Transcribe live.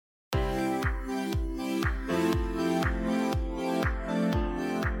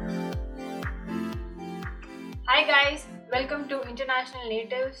Hi guys, welcome to International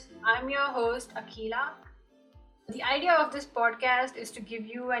Natives. I'm your host Akila. The idea of this podcast is to give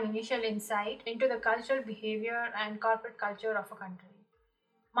you an initial insight into the cultural behavior and corporate culture of a country.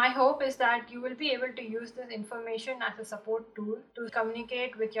 My hope is that you will be able to use this information as a support tool to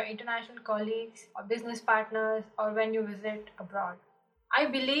communicate with your international colleagues or business partners or when you visit abroad. I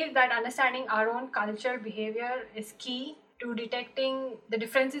believe that understanding our own cultural behavior is key to detecting the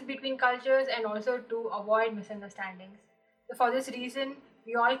differences between cultures and also to avoid misunderstandings. So, for this reason,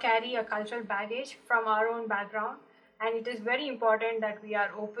 we all carry a cultural baggage from our own background, and it is very important that we are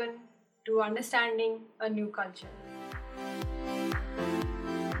open to understanding a new culture.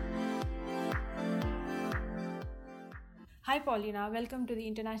 Hi, Paulina. Welcome to the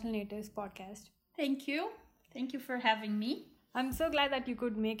International Natives podcast. Thank you. Thank you for having me. I'm so glad that you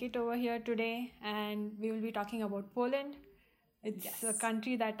could make it over here today, and we will be talking about Poland. It's a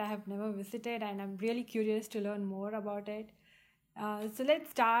country that I have never visited, and I'm really curious to learn more about it. So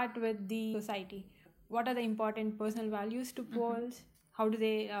let's start with the society. What are the important personal values to Poles? How do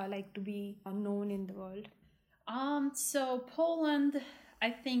they like to be known in the world? So Poland,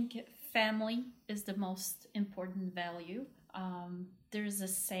 I think family is the most important value. There's a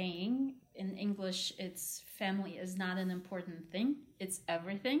saying in English, it's family is not an important thing, it's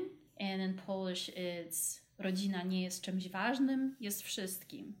everything. And in Polish, it's rodzina nie jest czymś ważnym, jest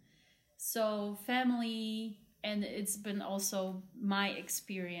wszystkim. So family, and it's been also my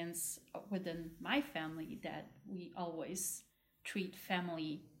experience within my family that we always treat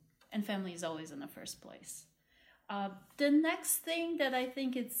family, and family is always in the first place. The next thing that I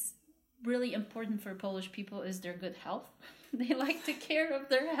think it's really important for Polish people is their good health. They like to care of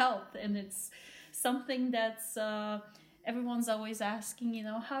their health, and it's something that's everyone's always asking,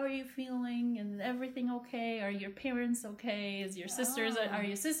 how are you feeling? And everything okay? Are your parents okay? Is your sisters are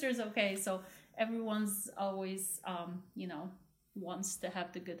your sisters okay? So everyone's always wants to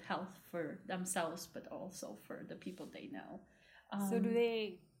have the good health for themselves, but also for the people they know. So do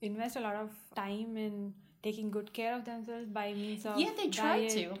they invest a lot of time in taking good care of themselves by means of they try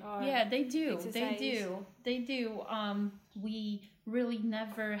to. Yeah, they do. Exercise? They do. We really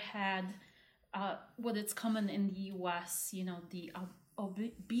never had what is common in the US, the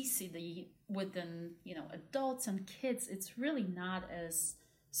obesity within, adults and kids. It's really not as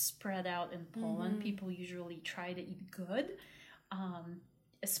spread out in Poland. People usually try to eat good,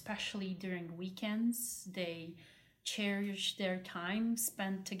 especially during weekends. They cherish their time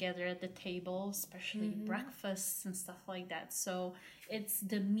spent together at the table, especially breakfasts and stuff like that. So it's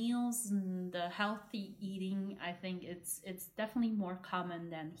the meals and the healthy eating. I think it's definitely more common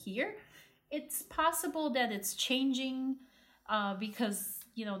than here. It's possible that it's changing because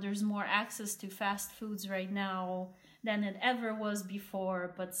there's more access to fast foods right now than it ever was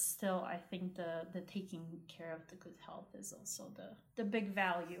before, but still I think the taking care of the good health is also the big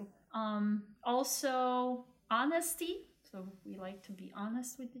value. Also honesty, so we like to be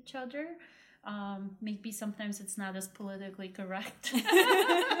honest with each other. Maybe sometimes it's not as politically correct as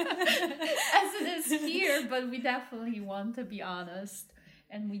it is here, but we definitely want to be honest,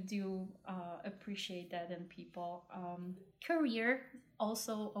 and we do appreciate that in people. Career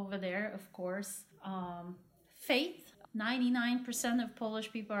also over there, of course. Faith, 99% of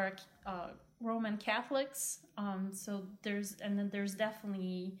Polish people are Roman Catholics, so there's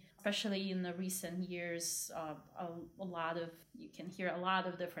definitely, especially in the recent years, a lot of, you can hear a lot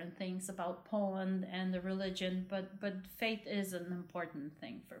of different things about Poland and the religion, but faith is an important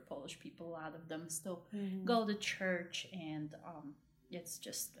thing for Polish people. A lot of them still go to church, and it's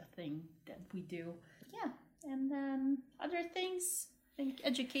just a thing that we do. Yeah, and then other things, I think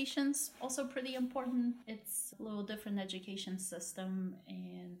education's also pretty important. It's a little different education system,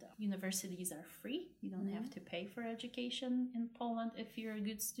 and universities are free. You don't have to pay for education in Poland if you're a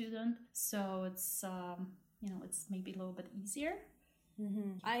good student. So it's it's maybe a little bit easier.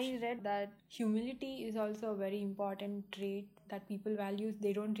 I read that humility is also a very important trait that people value.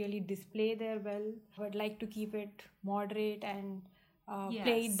 They don't really display their wealth, but like to keep it moderate and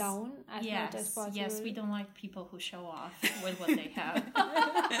play it down as much as possible. Yes, we don't like people who show off with what they have.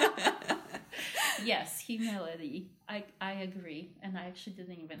 Yes, humility. I agree. And I actually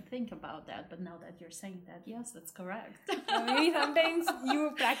didn't even think about that. But now that you're saying that, yes, that's correct. Maybe sometimes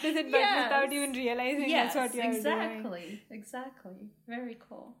you practice it but without even realizing that's what you're doing. Exactly. Very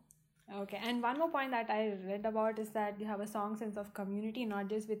cool. Okay, and one more point that I read about is that you have a strong sense of community, not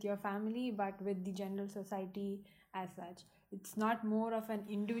just with your family, but with the general society as such. It's not more of an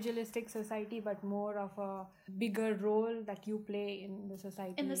individualistic society, but more of a bigger role that you play in the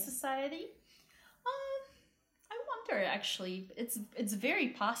society. In the society? I want wonder, actually. It's very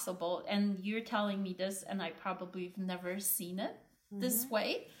possible, and you're telling me this, and I probably have never seen it this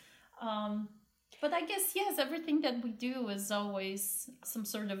way. But I guess, yes, everything that we do is always some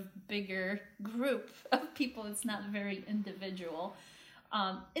sort of bigger group of people. It's not very individual.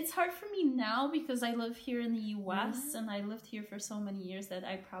 It's hard for me now because I live here in the US and I lived here for so many years that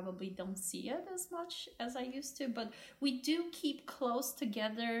I probably don't see it as much as I used to. But we do keep close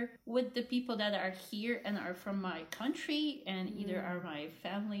together with the people that are here and are from my country and either are my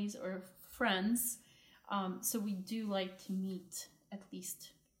families or friends. So we do like to meet at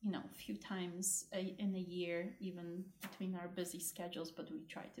least, a few times in a year, even between our busy schedules, but we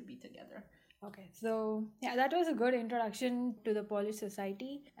try to be together. Okay, so yeah, that was a good introduction to the Polish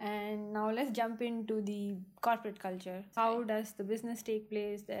society. And now let's jump into the corporate culture. How does the business take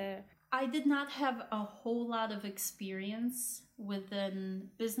place there? I did not have a whole lot of experience within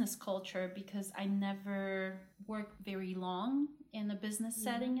business culture because I never worked very long in a business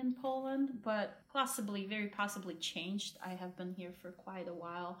setting in Poland, but very possibly changed. I have been here for quite a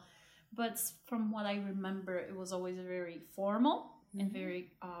while. But from what I remember, it was always very formal and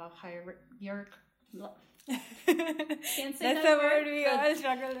very hierarchical. Can't say That's that the word we all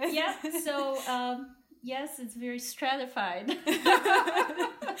struggle with. Yeah, so yes, it's very stratified.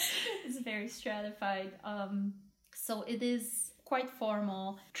 It's very stratified. So it is quite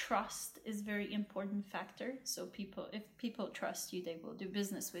formal. Trust is very important factor. So if people trust you, they will do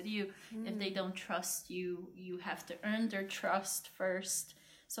business with you. If they don't trust you, you have to earn their trust first.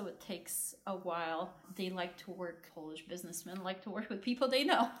 So it takes a while. Polish businessmen like to work with people they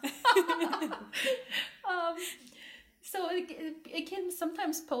know. So it can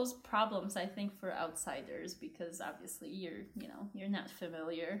sometimes pose problems, I think, for outsiders because obviously you're not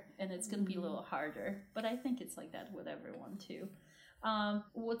familiar and it's going to be a little harder. But I think it's like that with everyone too.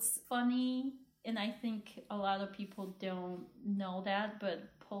 What's funny, and I think a lot of people don't know that, but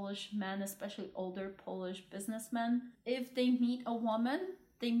Polish men, especially older Polish businessmen, if they meet a woman,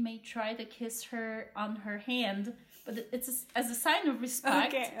 they may try to kiss her on her hand, but it's as a sign of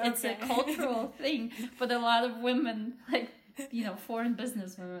respect. Okay. It's a cultural thing. But a lot of women, foreign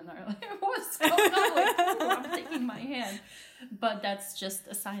businesswomen are like, what's going on? Like, I'm taking my hand. But that's just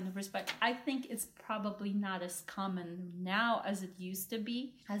a sign of respect. I think it's probably not as common now as it used to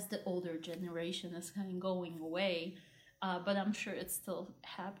be, as the older generation is kind of going away. But I'm sure it's still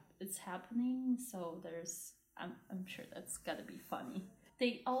it's happening. So I'm sure that's got to be funny.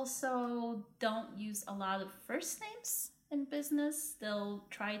 They also don't use a lot of first names in business. They'll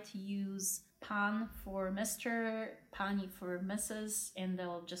try to use Pan for Mr., Pani for Mrs., and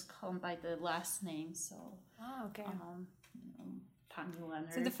they'll just call them by the last name. So, okay. Paulina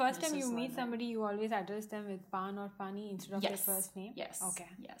Leonard. So the first time Mrs. you meet Leonard. somebody, you always address them with Pan or Pani instead of their first name? Yes. Okay.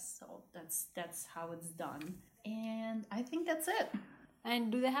 Yes. So that's how it's done. And I think that's it.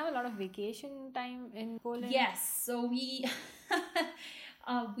 And do they have a lot of vacation time in Poland? Yes. So we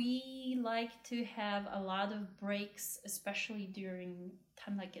we like to have a lot of breaks, especially during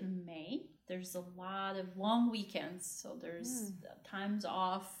time like in May. There's a lot of long weekends. So there's times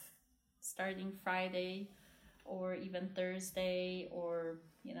off starting Friday or even Thursday, or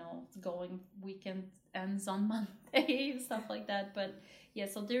going weekend ends on Monday, stuff like that. But yeah,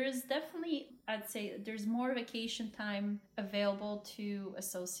 so there is definitely, I'd say there's more vacation time available to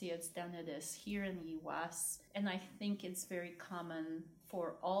associates than it is here in the US. And I think it's very common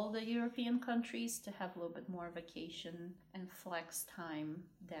for all the European countries to have a little bit more vacation and flex time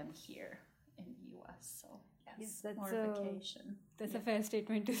than here in the US. So yes, that's more vacation. That's a fair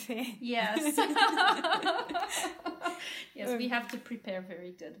statement to say. Yes. Yes, we have to prepare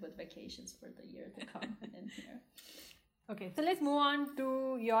very good with vacations for the year to come in here. Okay, so let's move on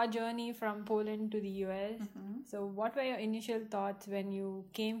to your journey from Poland to the US. So what were your initial thoughts when you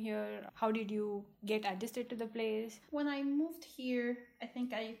came here? How did you get adjusted to the place? When I moved here, I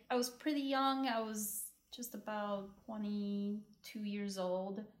think I was pretty young. I was just about 22 years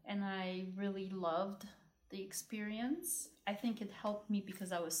old, and I really loved the experience. I think it helped me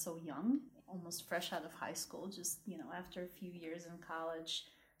because I was so young, almost fresh out of high school, just, after a few years in college.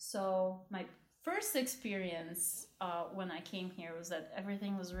 So my first experience when I came here was that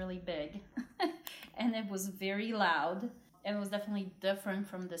everything was really big and it was very loud. And it was definitely different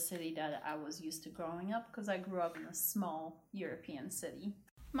from the city that I was used to growing up, because I grew up in a small European city.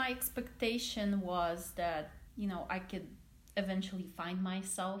 My expectation was that, I could eventually find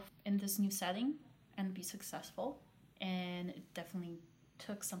myself in this new setting and be successful. And it definitely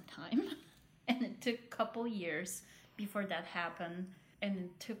took some time. And it took a couple years before that happened. And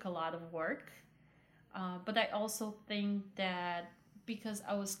it took a lot of work. But I also think that because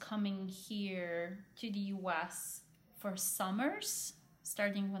I was coming here to the US for summers,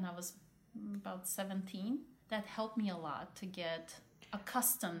 starting when I was about 17, that helped me a lot to get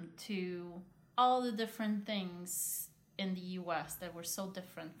accustomed to all the different things in the US that were so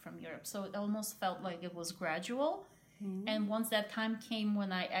different from Europe. So it almost felt like it was gradual. Mm-hmm. And once that time came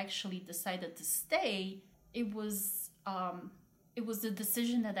when I actually decided to stay, it was the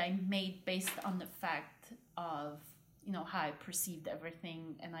decision that I made based on the fact of, how I perceived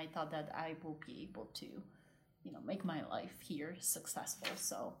everything. And I thought that I will be able to, make my life here successful.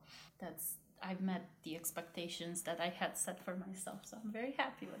 So I've met the expectations that I had set for myself. So I'm very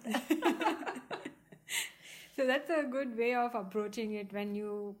happy with that. So that's a good way of approaching it when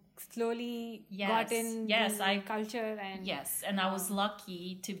you slowly got in the culture. And I was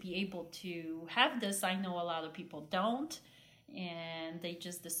lucky to be able to have this. I know a lot of people don't, and they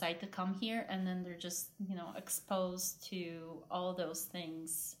just decide to come here, and then they're just, exposed to all those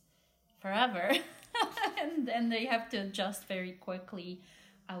things forever. and then they have to adjust very quickly.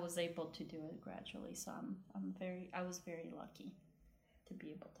 I was able to do it gradually, so I was very lucky to be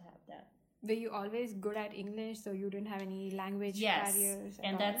able to have that. Were you always good at English, so you didn't have any language barriers?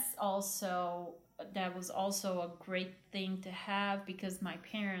 And that was also a great thing to have, because my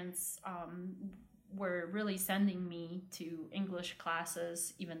parents were really sending me to English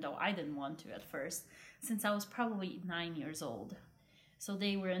classes, even though I didn't want to at first, since I was probably 9 years old. So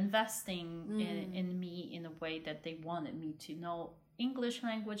they were investing in me in a way that they wanted me to know English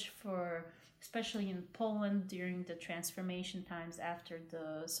language, especially in Poland during the transformation times after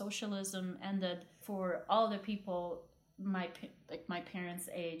the socialism ended. For all the people my parents'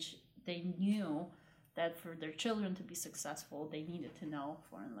 age, they knew that for their children to be successful, they needed to know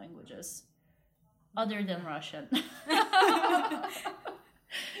foreign languages other than Russian.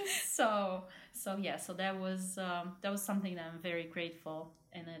 So that was something that I'm very grateful,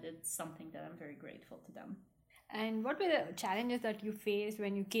 and it's something that I'm very grateful to them. And what were the challenges that you faced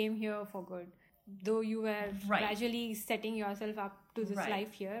when you came here for good? Though you were gradually setting yourself up to this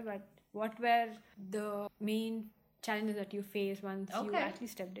life here, but what were the main challenges that you faced once you actually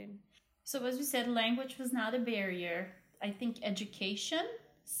stepped in? So as we said, language was not a barrier. I think education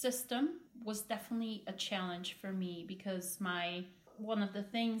system was definitely a challenge for me, because one of the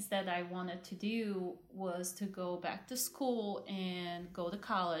things that I wanted to do was to go back to school and go to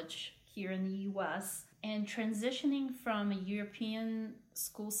college here in the US. And transitioning from a European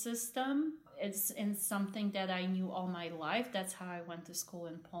school system, it's something that I knew all my life. That's how I went to school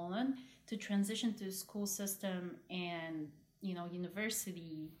in Poland. To transition to a school system and,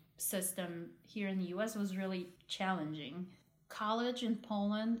 university system here in the US was really challenging. College in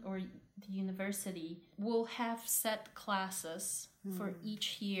Poland, or the university, will have set classes for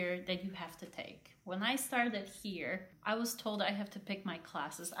each year that you have to take. When I started here, I was told I have to pick my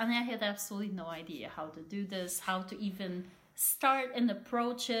classes, and I had absolutely no idea how to do this, how to even start and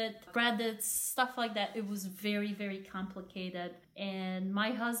approach it, credits, stuff like that. It was very, very complicated. And my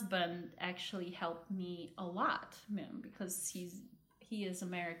husband actually helped me a lot, because he is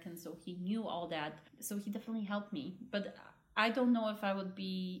American, so he knew all that. So he definitely helped me. But I don't know if I would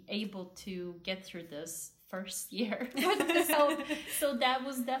be able to get through this first year. so that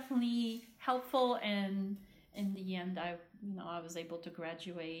was definitely helpful, and in the end I was able to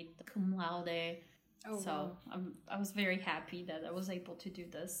graduate cum laude. I was very happy that I was able to do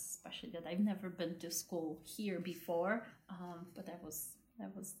this, especially that I've never been to school here before. But that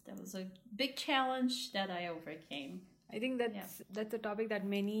was a big challenge that I overcame. I think that's a topic that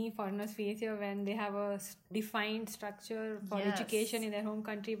many foreigners face here, when they have a defined structure for education in their home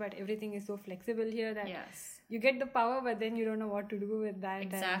country, but everything is so flexible here that you get the power, but then you don't know what to do with that.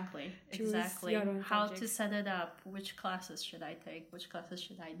 Exactly. Your own how subjects. To set it up. Which classes should I take? Which classes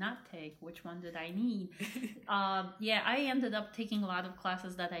should I not take? Which one did I need? I ended up taking a lot of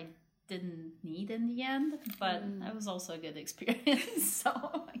classes that I didn't need in the end, but that was also a good experience. So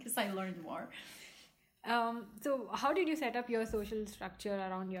I guess I learned more. So how did you set up your social structure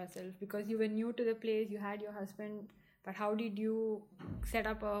around yourself? Because you were new to the place, you had your husband, but how did you set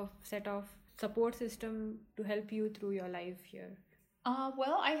up a set of support system to help you through your life here?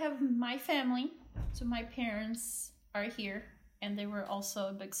 Well, I have my family. So my parents are here, and they were also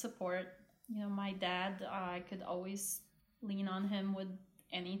a big support. My dad, I could always lean on him with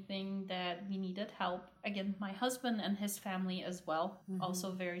anything that we needed help. Again, my husband and his family as well,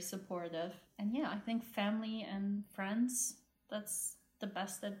 also very supportive. And I think family and friends, that's the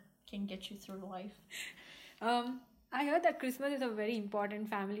best that can get you through life. I heard that Christmas is a very important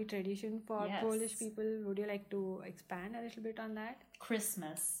family tradition for Yes. Polish people. Would you like to expand a little bit on that?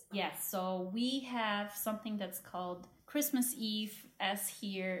 Christmas. Yes. So we have something that's called Christmas Eve, as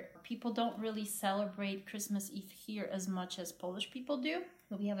here. People don't really celebrate Christmas Eve here as much as Polish people do.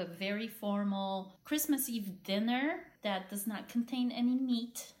 We have a very formal Christmas Eve dinner that does not contain any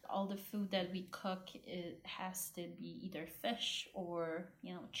meat. All the food that we cook, it has to be either fish or,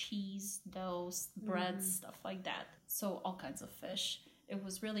 cheese, doughs, breads, stuff like that. So all kinds of fish. It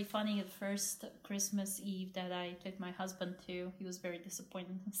was really funny at first Christmas Eve that I took my husband to. He was very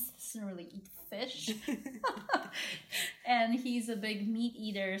disappointed. He doesn't really eat fish. And he's a big meat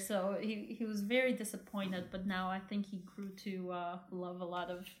eater, so he was very disappointed. But now I think he grew to love a lot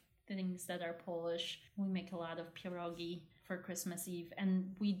of things that are Polish. We make a lot of pierogi for Christmas Eve,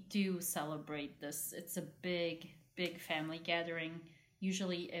 and we do celebrate this. It's a big, big family gathering.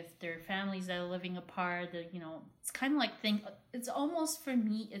 Usually if there are families that are living apart, it's kind of like it's almost, for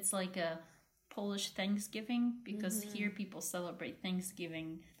me, it's like a Polish Thanksgiving, because here people celebrate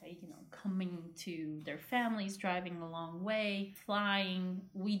Thanksgiving by, coming to their families, driving a long way, flying.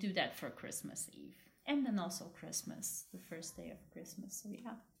 We do that for Christmas Eve. And then also Christmas, the first day of Christmas. So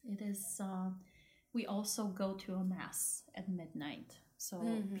yeah, it is, we also go to a mass at midnight. So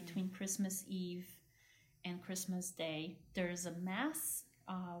between Christmas Eve and Christmas Day, there's a mass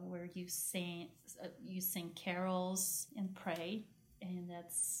where you sing carols and pray, and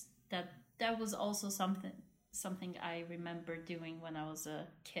that was also something I remember doing when I was a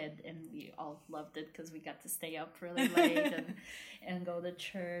kid, and we all loved it because we got to stay up really late and go to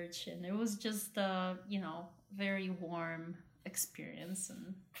church, and it was just very warm experience.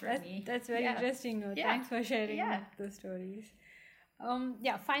 And for me, that's very interesting. Thanks for sharing those stories.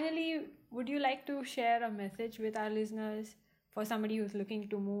 Finally, would you like to share a message with our listeners for somebody who's looking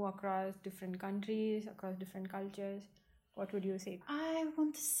to move across different countries, across different cultures? What would you say? I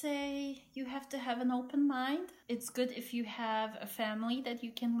want to say you have to have an open mind. It's good if you have a family that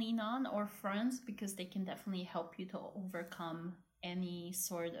you can lean on, or friends, because they can definitely help you to overcome any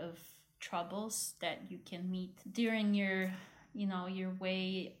sort of troubles that you can meet during your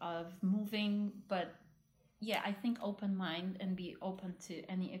way of moving. But yeah, I think open mind and be open to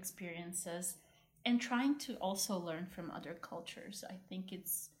any experiences, and trying to also learn from other cultures. I think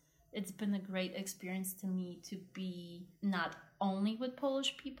it's been a great experience to me to be not only with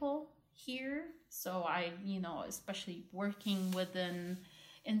Polish people here. So I, especially working within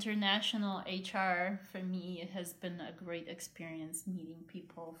international HR, for me, it has been a great experience meeting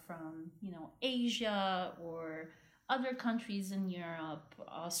people from, Asia or other countries in Europe,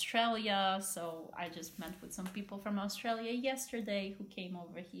 Australia. So I just met with some people from Australia yesterday who came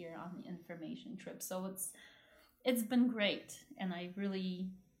over here on the information trip. So it's been great, and I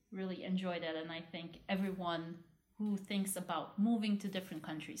really enjoyed it. And I think everyone who thinks about moving to different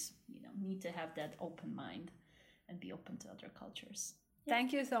countries, need to have that open mind and be open to other cultures.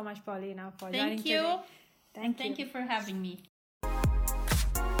 Thank you so much, Paulina, for joining today. Thank you for having me.